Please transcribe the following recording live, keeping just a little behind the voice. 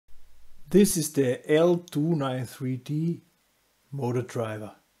This is the L293d motor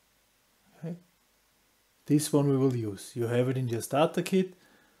driver. Okay. This one we will use. You have it in your starter kit.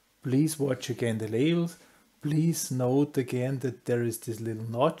 Please watch again the labels. Please note again that there is this little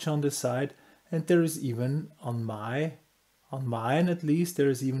notch on the side, and there is even on mine at least, there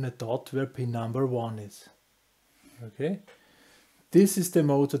is even a dot where pin number 1 is. Okay. This is the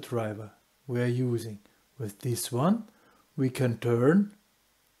motor driver we are using. With this one we can turn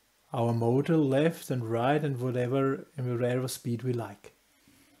our motor left and right and whatever speed we like.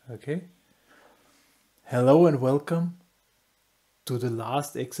 Okay. Hello and welcome to the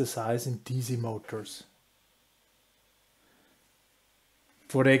last exercise in DC motors.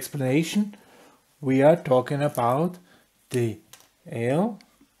 For the explanation, we are talking about the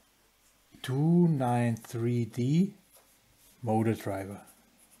L293d motor driver.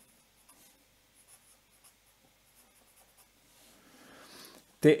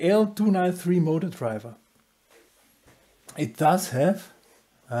 The L293 motor driver, it does have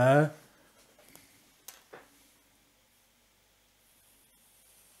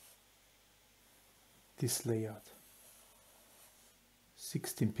this layout,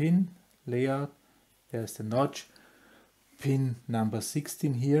 16 pin layout. There's the notch. Pin number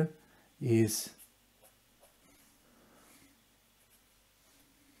 16 here is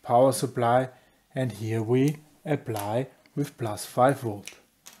power supply, and here we apply with +5 volt.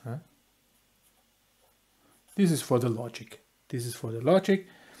 This is for the logic. This is for the logic,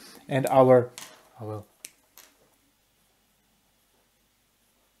 and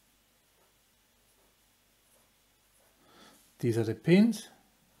these are the pins.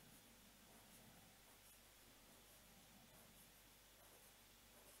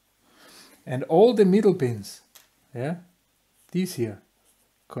 And all the middle pins, these here,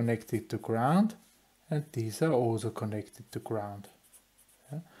 connected to ground, and these are also connected to ground.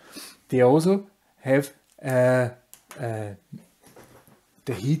 They also have the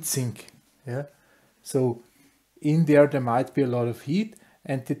heat sink. So in there might be a lot of heat,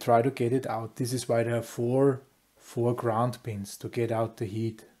 and they try to get it out. This is why there are four ground pins to get out the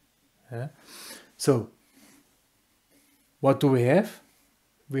heat. So what do we have?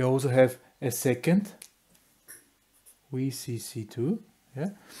 We also have a second VCC2,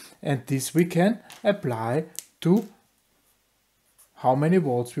 and this we can apply to how many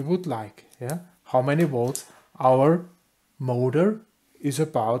volts we would like, how many volts our motor is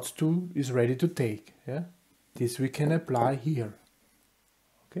ready to take. This we can apply here.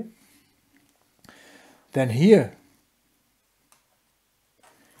 Okay. Then here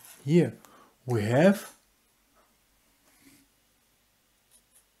we have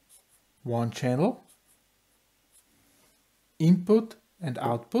one channel, input and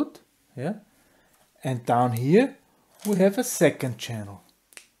output, and down here we have a second channel,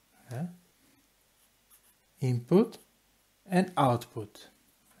 input and output,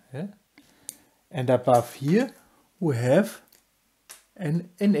 and above here we have an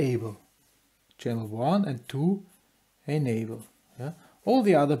enable, channel 1 and 2 enable. All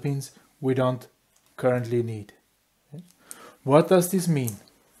the other pins we don't currently need. What does this mean?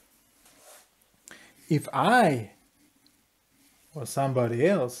 If I or somebody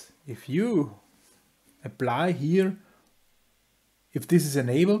else, if you apply here, if this is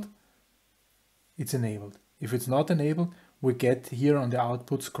enabled, it's enabled. If it's not enabled, we get here on the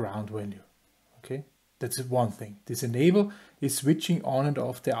outputs ground value. Okay, that's one thing. This enable is switching on and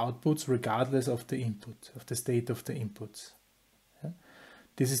off the outputs regardless of the input, of the state of the inputs.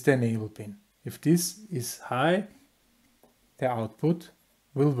 This is the enable pin. If this is high, the output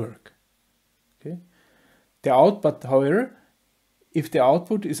will work. Okay. But however, if the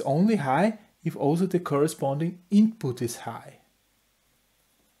output is only high, if also the corresponding input is high.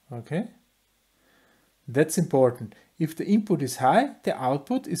 Okay? That's important. If the input is high, the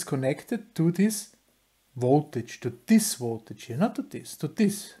output is connected to this voltage here, not to this.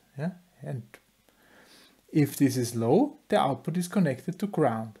 And if this is low, the output is connected to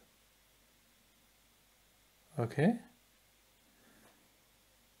ground. Okay?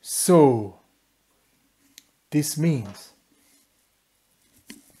 So this means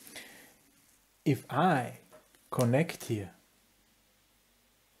if I connect here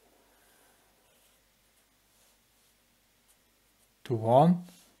to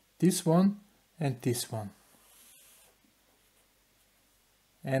this one, and this one,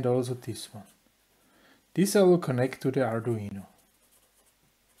 and also this one, this I will connect to the Arduino.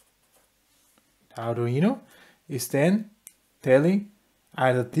 The Arduino is then telling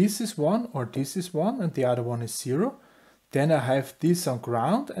either this is 1 or this is 1 and the other one is 0. Then I have this on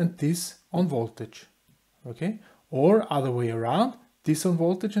ground and this on voltage. Okay? Or other way around, this on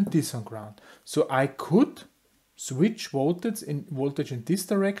voltage and this on ground. So I could switch voltage in this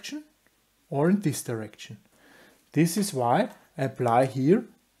direction or in this direction. This is why I apply here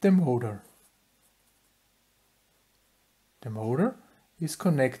the motor. The motor is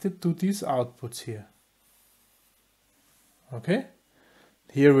connected to these outputs here. Okay,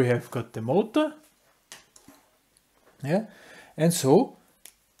 here we have got the motor. Yeah, and so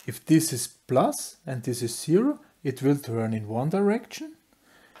if this is plus and this is 0, it will turn in one direction.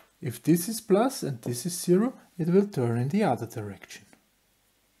 If this is plus and this is 0, it will turn in the other direction.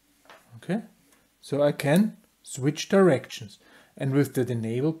 Okay, so I can switch directions, and with the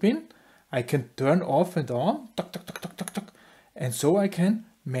enable pin I can turn off and on, tuck, tuck, tuck, tuck, tuck, tuck, and so I can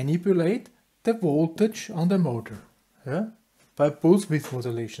manipulate the voltage on the motor, yeah, by pulse width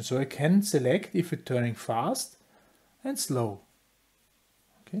modulation. So I can select if it's turning fast and slow.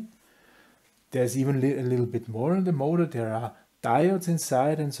 Okay, there's even a little bit more in the motor. There are diodes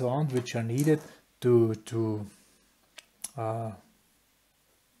inside and so on, which are needed to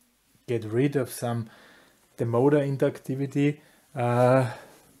get rid of the motor inductivity.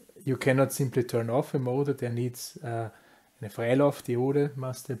 You cannot simply turn off a motor. There needs eine Freilaufdiode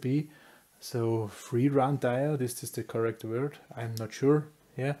must there be. So free run diode, is this the correct word? I'm not sure.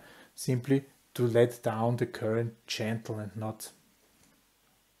 Yeah, simply to let down the current gentle and not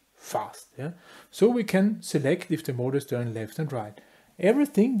fast. Yeah, so we can select if the motor is turning left and right.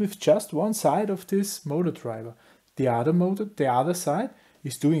 Everything with just one side of this motor driver. The other side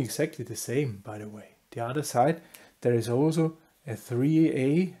is doing exactly the same, by the way. The other side, there is also a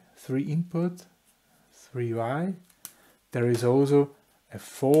 3A, 3 input, 3Y. There is also a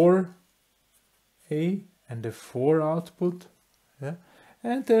 4A and a 4 output. Yeah?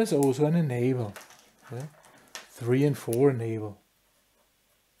 And there's also an enable. Yeah? 3 and 4 enable.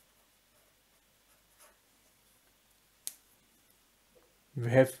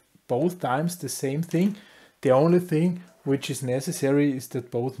 We have both times the same thing. The only thing which is necessary is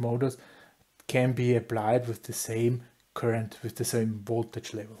that both motors can be applied with the same current, with the same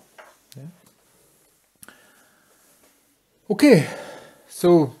voltage level. Yeah. Okay,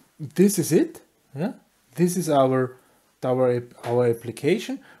 so this is it. Yeah? This is our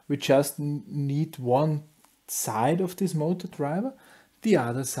application. We just need one side of this motor driver. The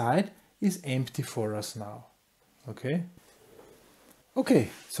other side is empty for us now. Okay. Okay,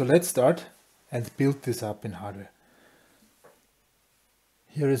 so let's start and build this up in hardware.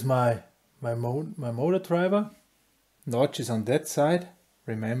 Here is my motor driver. Notch is on that side.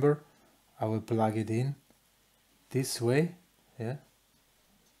 Remember, I will plug it in this way. Yeah.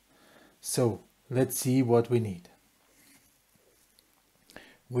 So let's see what we need.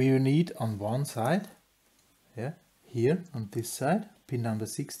 We need on one side, yeah, here on this side, pin number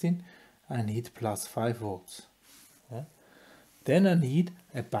 16, I need plus 5 volts. Yeah. Then I need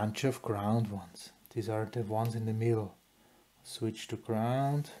a bunch of ground ones. These are the ones in the middle. Switch to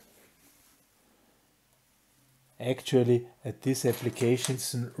ground. Actually, at this application,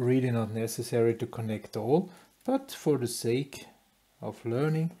 it's really not necessary to connect all, but for the sake of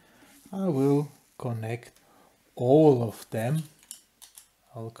learning, I will connect all of them.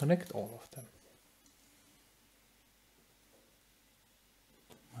 I'll connect all of them.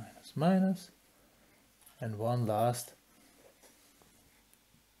 Minus, minus, and one last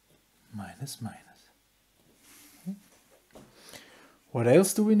minus, minus. Okay. What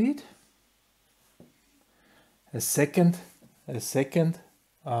else do we need? A second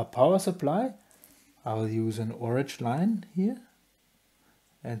power supply. I will use an orange line here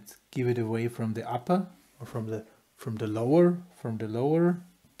and give it away from the upper or from the lower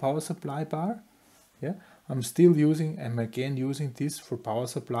power supply bar. Yeah, I'm again using this for power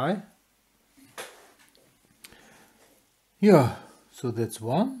supply. Yeah, so that's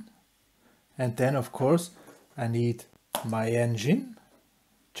one. And then of course I need my engine.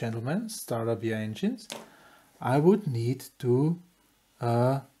 Gentlemen, start up your engines. I would need to,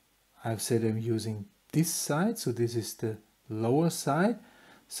 I've said I'm using this side, so this is the lower side.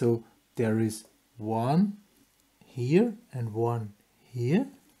 So there is one here and one here.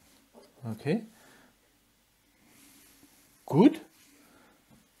 Okay. Good.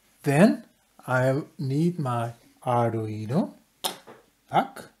 Then I need my Arduino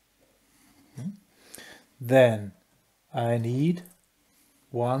pack. Then I need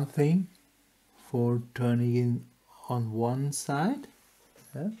one thing for turning in on one side.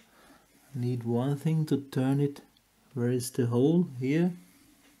 Yeah. I need one thing to turn it. Where is the hole? Here.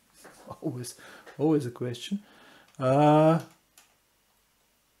 Always a question. I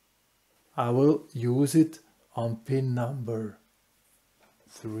will use it on pin number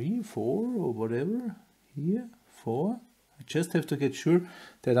 3, 4 or whatever. Here, 4. I just have to get sure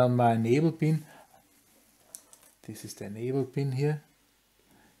that on my enable pin, this is the enable pin here,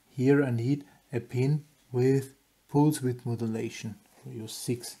 here I need a pin with pulse width modulation. We use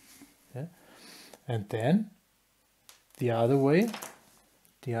 6. Yeah? And then the other way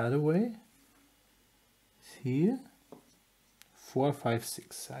is here, 4, 5,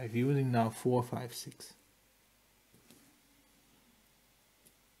 6. I'm using now 4, 5, 6.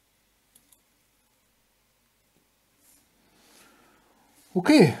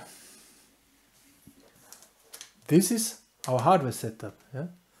 Okay, this is our hardware setup. Yeah?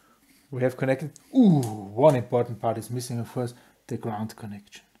 We have connected. One important part is missing, of course, the ground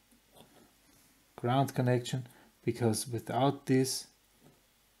connection. Ground connection, because without this,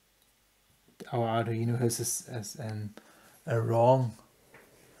 our Arduino has a wrong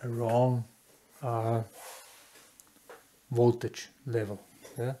voltage level,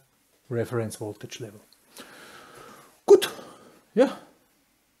 yeah? Reference voltage level. Good, yeah.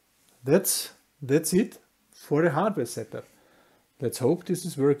 That's it for the hardware setup. Let's hope this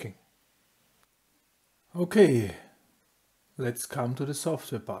is working. Okay, let's come to the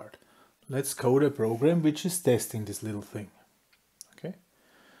software part. Let's code a program which is testing this little thing. Okay.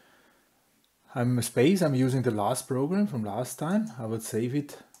 I'm using the last program from last time. I will save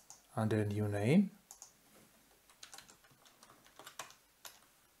it under a new name.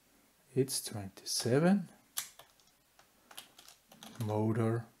 It's 27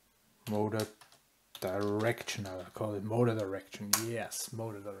 motor direction. I will call it motor direction. Yes,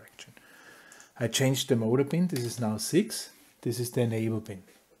 motor direction. I changed the motor pin. This is now 6. This is the enable pin.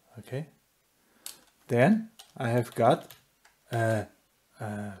 Okay. Then I have got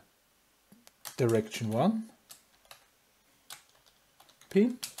direction 1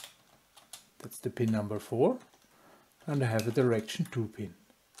 pin. That's the pin number 4. And I have a direction 2 pin.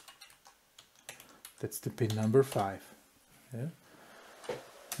 That's the pin number 5. Yeah.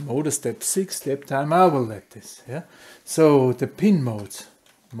 Motor step 6, step time, I will let this. Yeah. So the pin modes.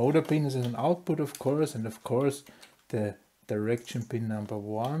 Motor pin is an output, of course, and of course the direction pin number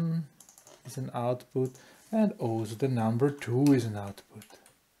 1 is an output, and also the number 2 is an output.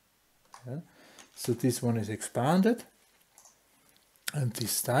 Yeah. So this one is expanded, and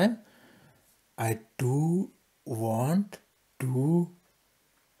this time I do want to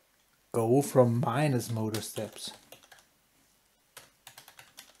go from minus motor steps.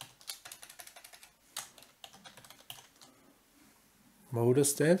 Motor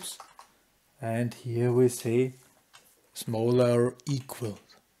steps, and here we say smaller or equal.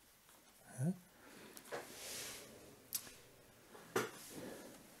 Yeah.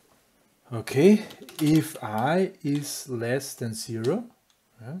 Okay, if I is less than 0,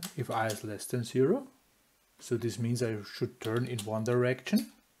 yeah, if I is less than 0, so this means I should turn in one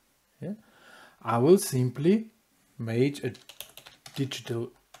direction. Yeah, I will simply make a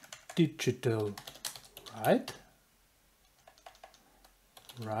digital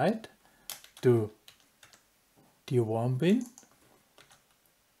write to tier 1 pin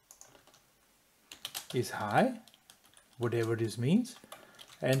is high, whatever this means,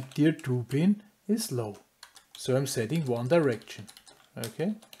 and tier 2 pin is low. So I'm setting one direction.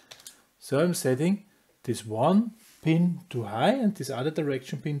 Okay, so I'm setting this one pin to high and this other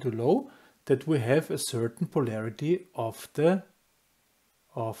direction pin to low, that we have a certain polarity of the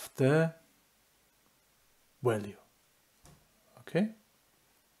value. Okay,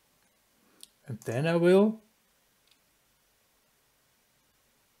 and then I will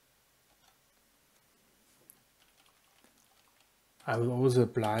also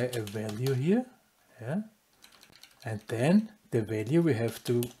apply a value here, yeah, and then the value we have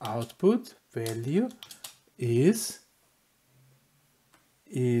to output value is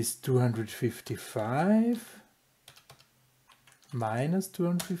 255 minus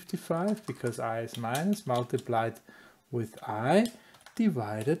 255, because I is minus, multiplied with I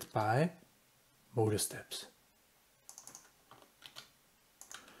divided by motor steps.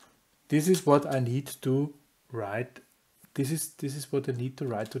 This is what I need to write. This is what I need to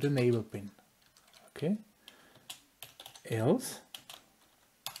write to the enable pin. Okay. Else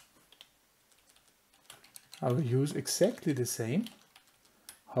I will use exactly the same.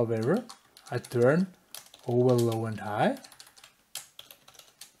 However, I turn over low and high.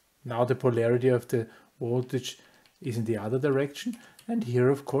 Now the polarity of the voltage is in the other direction, and here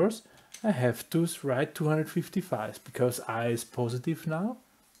of course I have to write 255 because I is positive now,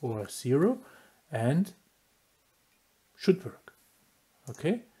 or 0, and should work.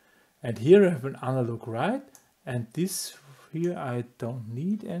 Okay, and here I have an analog write, and this here I don't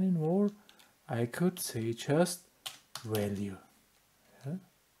need anymore. I could say just value. Yeah.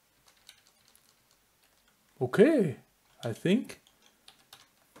 Okay, I think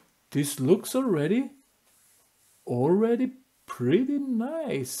this looks already pretty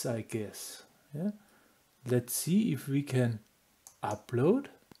nice, I guess. Yeah. Let's see if we can upload.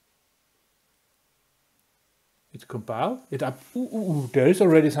 It compiled. It up. Ooh, there is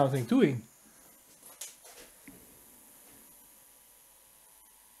already something doing.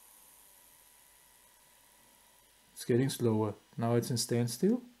 It's getting slower. Now it's in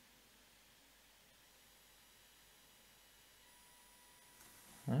standstill.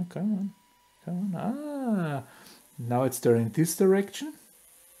 Oh, come on. Come on. Ah, now it's turning this direction.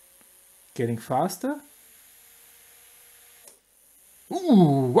 Getting faster.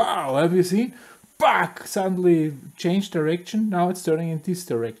 Ooh, wow, have you seen? Back! Suddenly changed direction. Now it's turning in this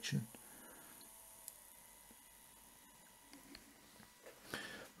direction.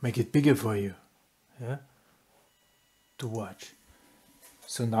 Make it bigger for you. Yeah? To watch.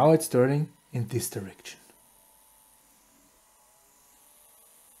 So now it's turning in this direction.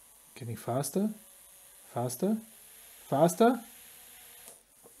 Getting faster, faster, faster.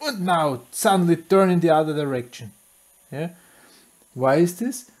 And now suddenly turn in the other direction. Yeah. Why is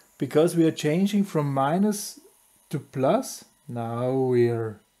this? Because we are changing from minus to plus. Now we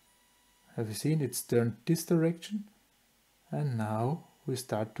are, have you seen, it's turned this direction. And now we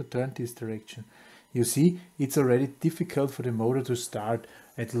start to turn this direction. You see, it's already difficult for the motor to start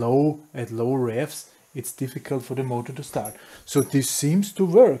at low revs. It's difficult for the motor to start. So this seems to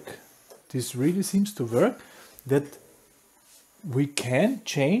work. This really seems to work, that we can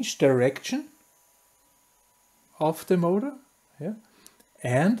change direction of the motor, yeah,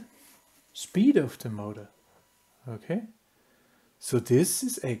 and speed of the motor. Okay, so this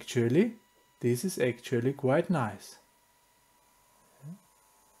is actually quite nice.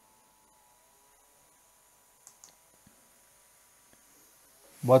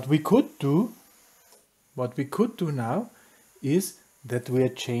 What we could do now is that we are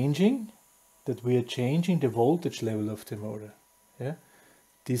changing the voltage level of the motor. Yeah,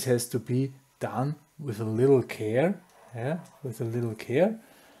 this has to be done with a little care. Yeah, with a little care.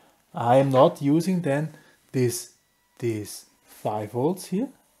 I am not using then these 5 volts here.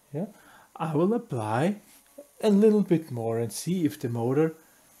 Yeah, I will apply a little bit more and see if the motor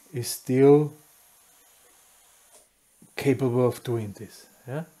is still capable of doing this.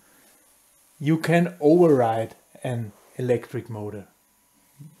 Yeah, you can override an electric motor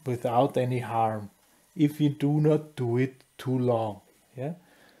without any harm if you do not do it too long. Yeah,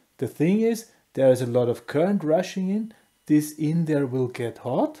 the thing is, there is a lot of current rushing in. This in there will get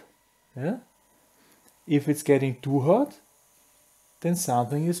hot. Yeah, if it's getting too hot, then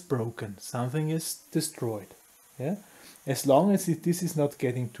something is broken, something is destroyed. Yeah, as long as this is not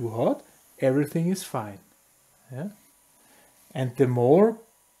getting too hot, everything is fine. Yeah, and the more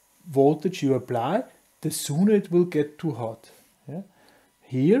voltage you apply, the sooner it will get too hot. Yeah?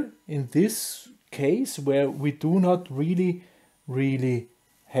 Here, in this case, where we do not really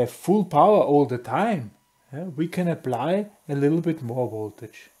have full power all the time, yeah, we can apply a little bit more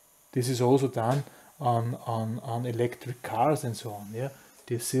voltage. This is also done on electric cars and so on. Yeah,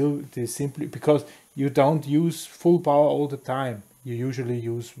 they simply, because you don't use full power all the time. You usually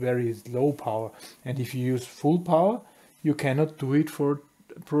use very low power, and if you use full power, you cannot do it for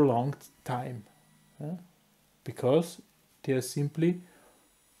a prolonged time, yeah? Because they are simply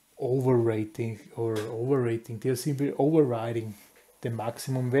overrating. They are simply overriding the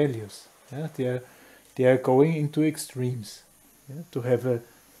maximum values. Yeah? They are going into extremes. Yeah? To have a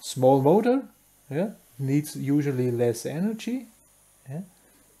small motor, yeah, needs usually less energy. Yeah?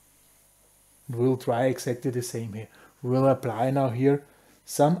 We'll try exactly the same here. We'll apply now here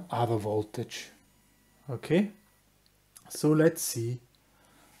some other voltage. Okay, so let's see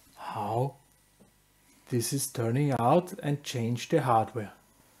how this is turning out and change the hardware.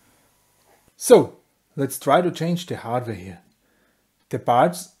 So let's try to change the hardware here. The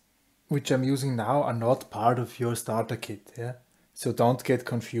parts which I'm using now are not part of your starter kit. Yeah, so don't get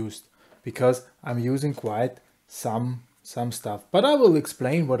confused, because I'm using quite some stuff, but I will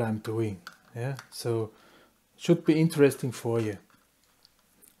explain what I'm doing. Yeah, so should be interesting for you.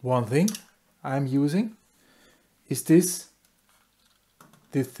 One thing I'm using is this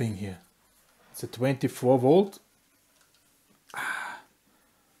thing here. It's a 24 volt.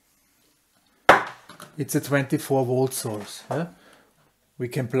 It's a 24 volt source. Yeah? We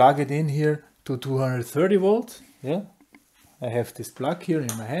can plug it in here to 230 volts. Yeah, I have this plug here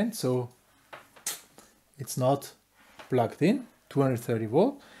in my hand, so it's not plugged in. 230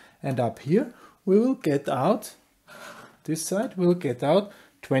 volt, and up here we will get out. This side will get out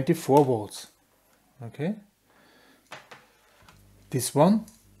 24 volts. Okay. This one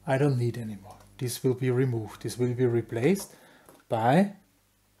I don't need anymore. this will be removed. This will be replaced by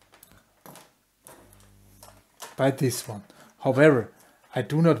this one. However, I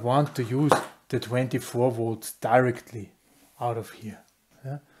do not want to use the 24 volts directly out of here.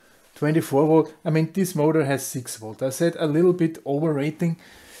 Yeah? 24 volt, I mean this motor has 6 volt. I said a little bit overrating.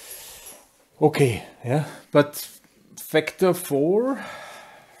 Okay, yeah, but factor 4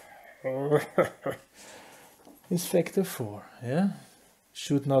 is factor 4, yeah?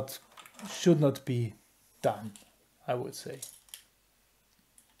 Should not be done, I would say.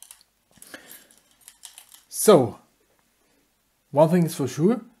 So, one thing is for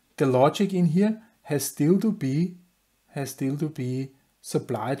sure, the logic in here has still to be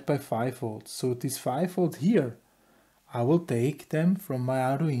supplied by 5 volts. So this 5 volt here, I will take them from my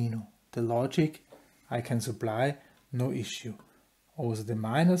Arduino. The logic I can supply, no issue. Also the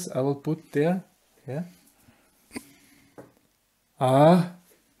minus I will put there. Yeah.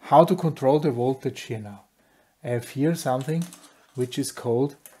 How to control the voltage here now? I have here something which is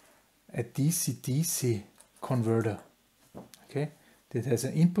called a DC-DC converter. Okay, that has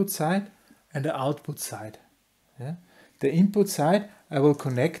an input side and an output side. Yeah. The input side I will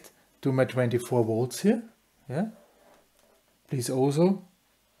connect to my 24 volts here. Yeah. Please also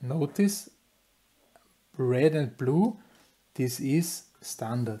notice red and blue, this is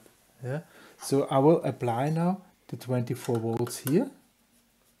standard. Yeah. So I will apply now the 24 volts here.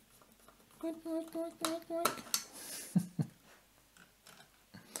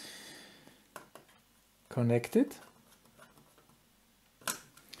 Connected.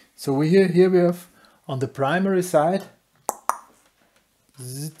 So here we have on the primary side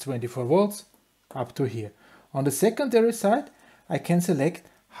 24 volts up to here. On the secondary side I can select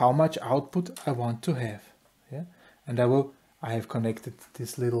how much output I want to have. Yeah? And I have connected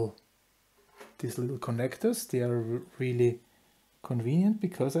these little connectors. They are really convenient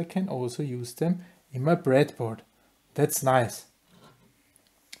because I can also use them in my breadboard. That's nice.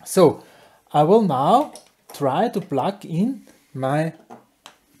 So I will now try to plug in my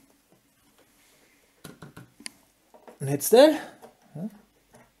Netzteil.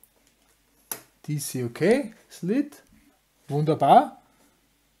 DC okay, slit, wunderbar.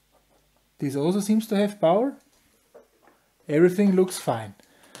 This also seems to have power. Everything looks fine.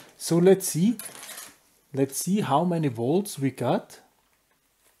 So let's see how many volts we got.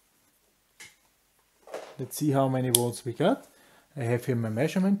 Let's see how many volts we got. I have here my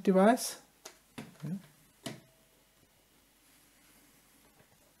measurement device.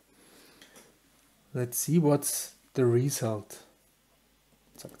 Let's see what's the result.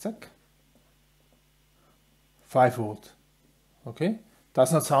 Zack, zack. 5 volt. Okay,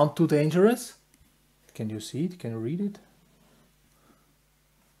 does not sound too dangerous. Can you see it? Can you read it?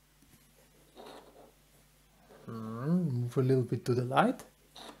 Move a little bit to the light.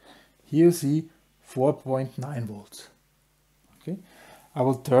 Here you see 4.9 volts. Okay, I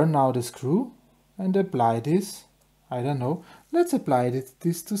will turn now the screw and apply this. I don't know. Let's apply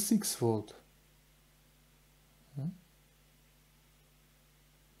this to 6 volt.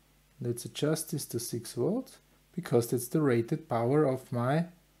 Let's adjust this to 6 volts because that's the rated power of my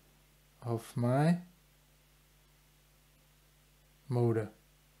motor.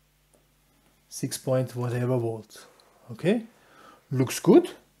 6 point whatever volts. Okay, looks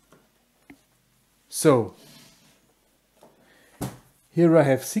good. So here I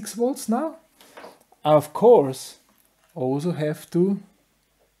have 6 volts now. I of course also have to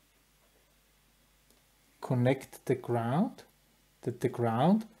connect the ground,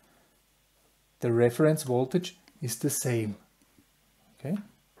 the reference voltage is the same. Okay,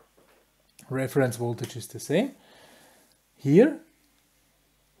 reference voltage is the same. Here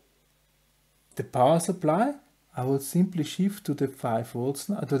the power supply I will simply shift to the 5 volts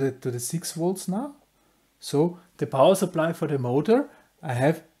now, to the 6 volts now. So the power supply for the motor I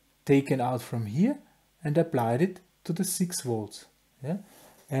have taken out from here and applied it to the 6 volts. Yeah?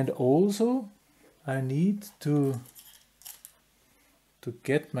 And also I need to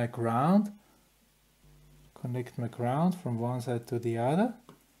get my ground, connect my ground from one side to the other,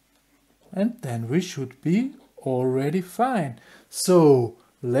 and then we should be already fine. So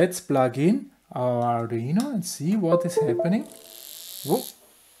let's plug in our Arduino and see what is happening. Whoa.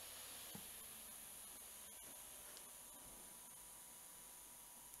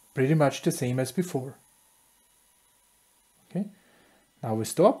 Pretty much the same as before. Okay, now we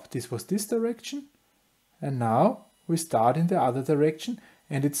stop. This was this direction, and now we start in the other direction,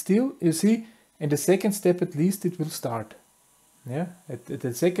 and it's still, you see, in the second step at least it will start. Yeah, at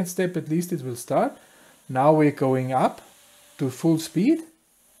the second step at least it will start. Now we're going up to full speed,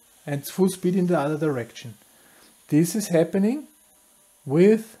 and full speed in the other direction. This is happening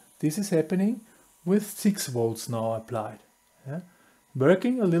with with 6 volts now applied. Yeah?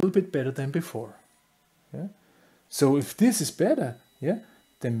 Working a little bit better than before. Yeah? So if this is better, yeah,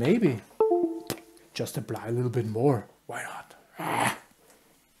 then maybe just apply a little bit more. Why not?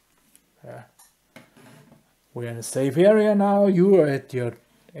 Yeah. We're in a safe area now. You are at your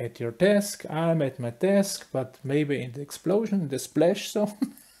desk. I'm at my desk, but maybe in the explosion, in the splash zone.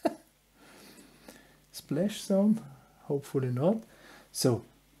 Splash zone. Hopefully not. So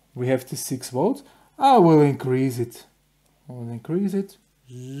we have this 6 volts. I will increase it. I will increase it.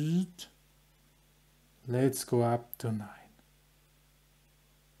 Let's go up to 9.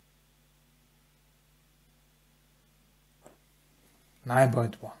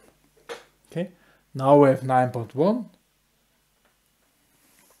 .1. Okay, now we have 9.1.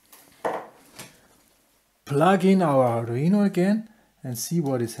 Plug in our Arduino again and see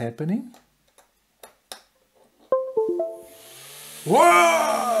what is happening.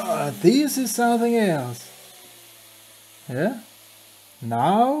 Whoa! This is something else. Yeah.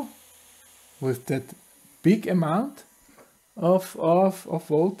 Now, with that big amount of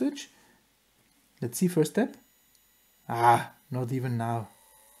voltage, let's see first step. Not even now.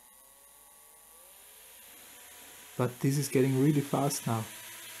 But this is getting really fast now.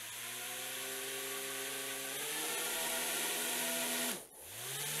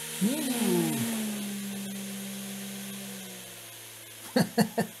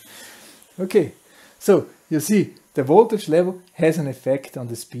 Okay, so you see the voltage level has an effect on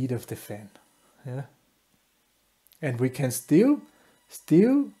the speed of the fan. Yeah. And we can still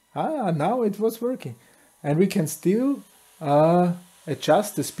now it was working. And we can still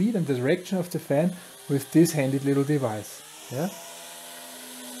adjust the speed and the direction of the fan with this handy little device. Yeah.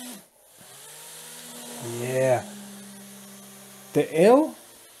 Yeah. The L.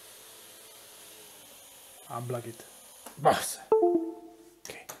 Unplug it.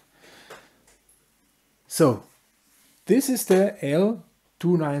 Okay. So this is the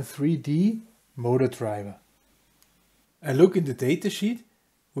L293d motor driver. I look in the datasheet.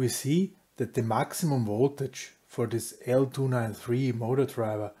 We see that the maximum voltage for this L293 motor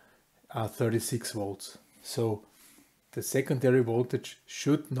driver are 36 volts. So the secondary voltage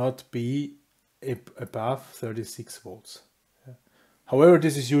should not be above 36 volts. Yeah. However,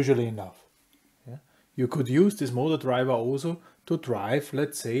 this is usually enough. Yeah. You could use this motor driver also to drive,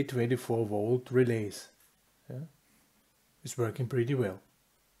 let's say, 24 volt relays. Yeah. It's working pretty well.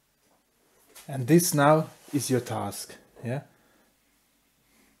 And this now is your task. Yeah.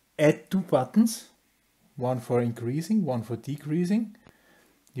 Add 2 buttons, one for increasing, one for decreasing.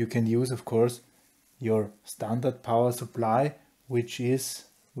 You can use, of course, your standard power supply, which is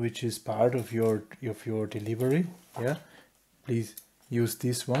part of your delivery. Yeah, please use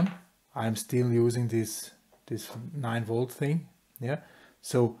this one. I'm still using this 9 volt thing. Yeah,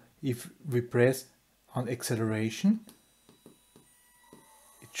 so if we press on acceleration,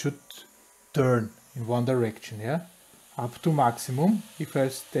 it should turn in one direction. Yeah. Up to maximum. If I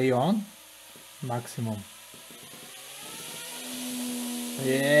stay on maximum.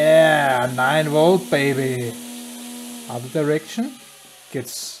 Yeah, 9 volt baby. Other direction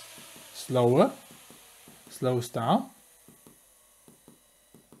gets slower, slows down.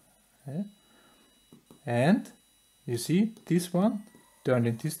 Okay. And you see this one turned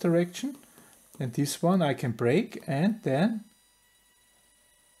in this direction, and this one I can brake and then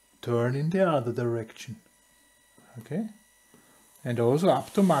turn in the other direction. Okay, and also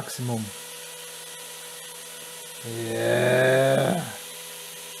up to maximum. Yeah.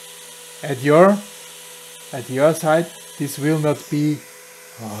 At your side, this will not be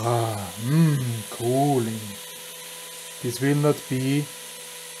cooling. This will not be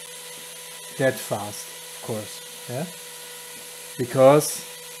that fast, of course. Yeah, because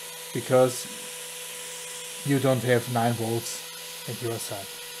you don't have 9 volts at your side.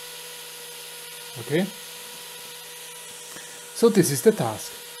 Okay. So this is the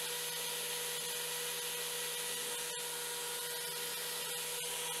task.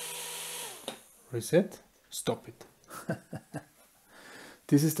 Reset, stop it.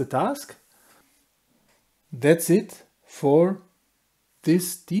 This is the task. That's it for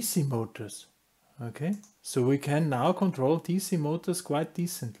this DC motors. Okay, so we can now control DC motors quite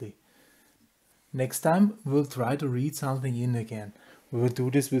decently. Next time we'll try to read something in again. We will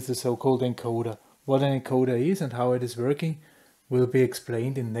do this with the so-called encoder. What an encoder is and how it is working will be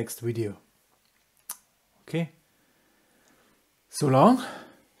explained in the next video. Okay. So long.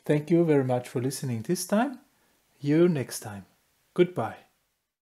 Thank you very much for listening this time. See you next time. Goodbye.